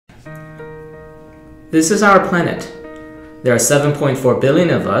This is our planet. There are 7.4 billion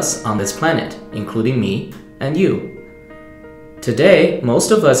of us on this planet, including me and you. Today,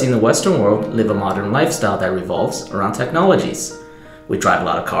 most of us in the Western world live a modern lifestyle that revolves around technologies. We drive a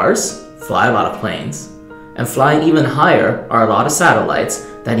lot of cars, fly a lot of planes, and flying even higher are a lot of satellites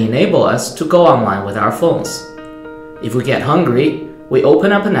that enable us to go online with our phones. If we get hungry, we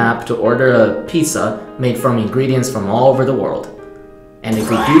open up an app to order a pizza made from ingredients from all over the world. And if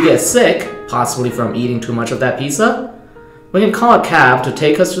we do get sick, possibly from eating too much of that pizza, we can call a cab to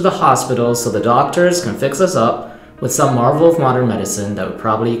take us to the hospital so the doctors can fix us up with some marvel of modern medicine that we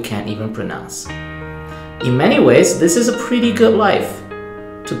probably can't even pronounce. In many ways, this is a pretty good life.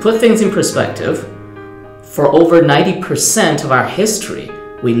 To put things in perspective, for over 90% of our history,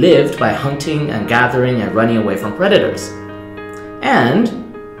 we lived by hunting and gathering and running away from predators.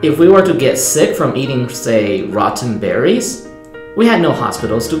 And if we were to get sick from eating, say, rotten berries, we had no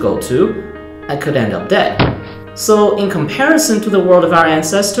hospitals to go to and could end up dead. So in comparison to the world of our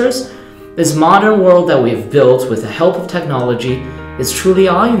ancestors, this modern world that we've built with the help of technology is truly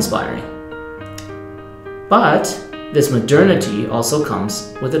awe-inspiring. But this modernity also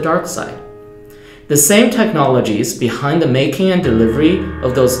comes with a dark side. The same technologies behind the making and delivery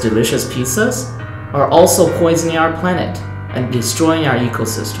of those delicious pizzas are also poisoning our planet and destroying our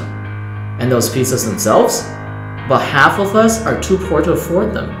ecosystem. And those pizzas themselves? About half of us are too poor to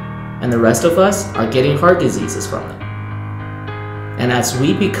afford them, and the rest of us are getting heart diseases from them. And as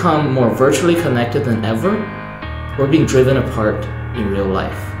we become more virtually connected than ever, we're being driven apart in real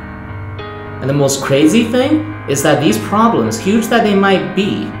life. And the most crazy thing is that these problems, huge that they might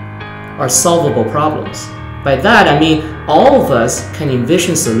be, are solvable problems. By that, I mean all of us can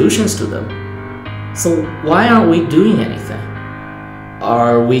envision solutions to them. So why aren't we doing anything?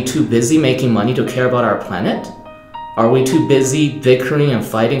 Are we too busy making money to care about our planet? Are we too busy bickering and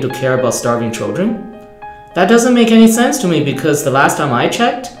fighting to care about starving children? That doesn't make any sense to me because the last time I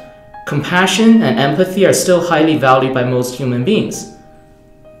checked, compassion and empathy are still highly valued by most human beings.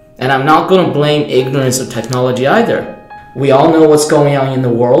 And I'm not going to blame ignorance of technology either. We all know what's going on in the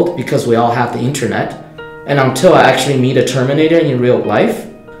world because we all have the internet. And until I actually meet a Terminator in real life,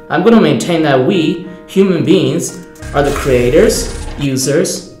 I'm going to maintain that we, human beings, are the creators,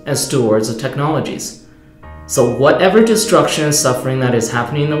 users, and stewards of technologies. So whatever destruction and suffering that is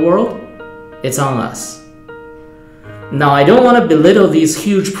happening in the world, it's on us. Now, I don't want to belittle these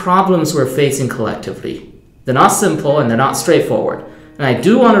huge problems we're facing collectively. They're not simple and they're not straightforward. And I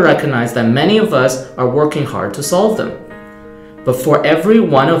do want to recognize that many of us are working hard to solve them. But for every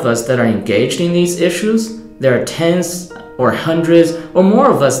one of us that are engaged in these issues, there are tens or hundreds or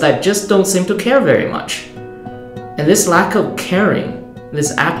more of us that just don't seem to care very much. And this lack of caring,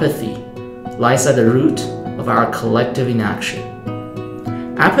 this apathy, lies at the root of our collective inaction.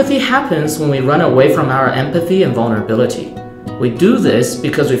 Apathy happens when we run away from our empathy and vulnerability. We do this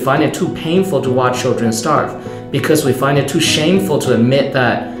because we find it too painful to watch children starve, because we find it too shameful to admit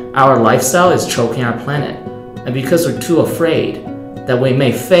that our lifestyle is choking our planet, and because we're too afraid that we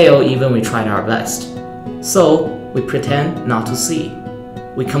may fail even when we tried our best. So we pretend not to see.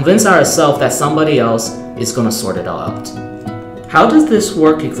 We convince ourselves that somebody else is going to sort it all out. How does this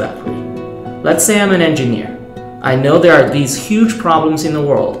work exactly? Let's say I'm an engineer. I know there are these huge problems in the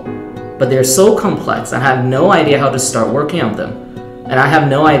world, but they're so complex I have no idea how to start working on them, and I have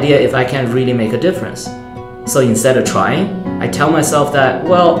no idea if I can really make a difference. So instead of trying, I tell myself that,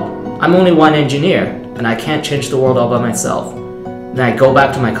 well, I'm only one engineer, and I can't change the world all by myself. Then I go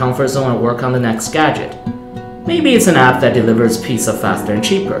back to my comfort zone and work on the next gadget. Maybe it's an app that delivers pizza faster and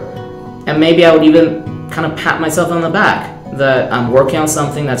cheaper. And maybe I would even kind of pat myself on the back that I'm working on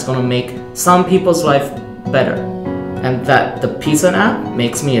something that's going to make some people's life better, and that the pizza app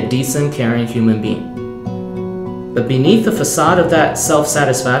makes me a decent, caring human being. But beneath the facade of that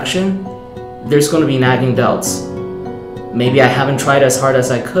self-satisfaction, there's going to be nagging doubts. Maybe I haven't tried as hard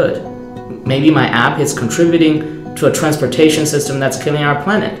as I could. Maybe my app is contributing to a transportation system that's killing our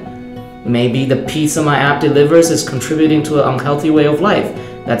planet. Maybe the pizza my app delivers is contributing to an unhealthy way of life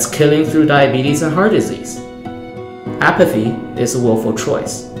that's killing through diabetes and heart disease. Apathy is a willful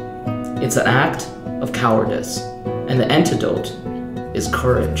choice. It's an act of cowardice, and the antidote is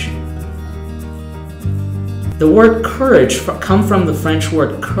courage. The word courage comes from the French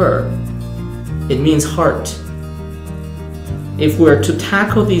word cœur. It means heart. If we're to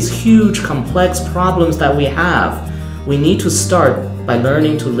tackle these huge, complex problems that we have, we need to start by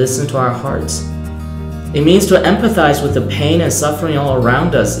learning to listen to our hearts. It means to empathize with the pain and suffering all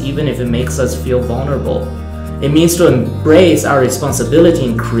around us, even if it makes us feel vulnerable. It means to embrace our responsibility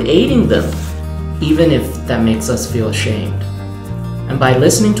in creating them, even if that makes us feel ashamed. And by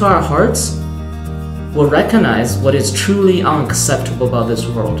listening to our hearts, we'll recognize what is truly unacceptable about this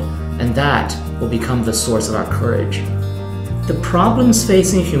world, and that will become the source of our courage. The problems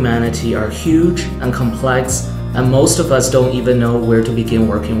facing humanity are huge and complex, and most of us don't even know where to begin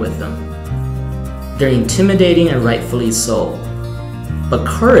working with them. They're intimidating, and rightfully so. But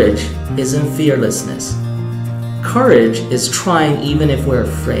courage isn't fearlessness. Courage is trying even if we're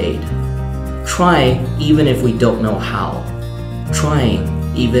afraid. Trying even if we don't know how. Trying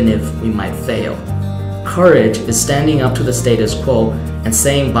even if we might fail. Courage is standing up to the status quo and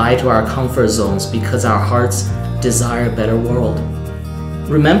saying bye to our comfort zones because our hearts desire a better world.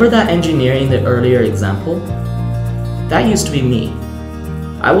 Remember that engineer in the earlier example? That used to be me.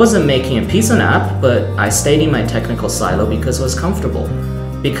 I wasn't making a Pizza app, but I stayed in my technical silo because it was comfortable,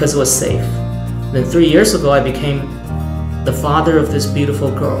 because it was safe. Then 3 years ago, I became the father of this beautiful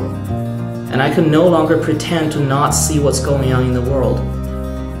girl, and I could no longer pretend to not see what's going on in the world.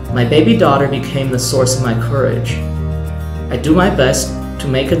 My baby daughter became the source of my courage. I do my best to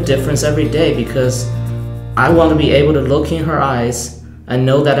make a difference every day because I want to be able to look in her eyes and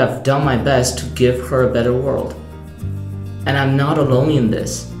know that I've done my best to give her a better world. And I'm not alone in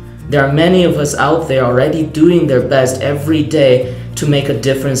this. There are many of us out there already doing their best every day to make a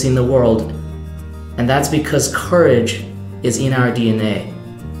difference in the world. And that's because courage is in our DNA.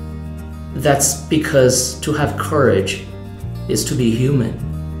 That's because to have courage is to be human.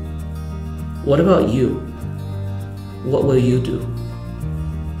 What about you? What will you do?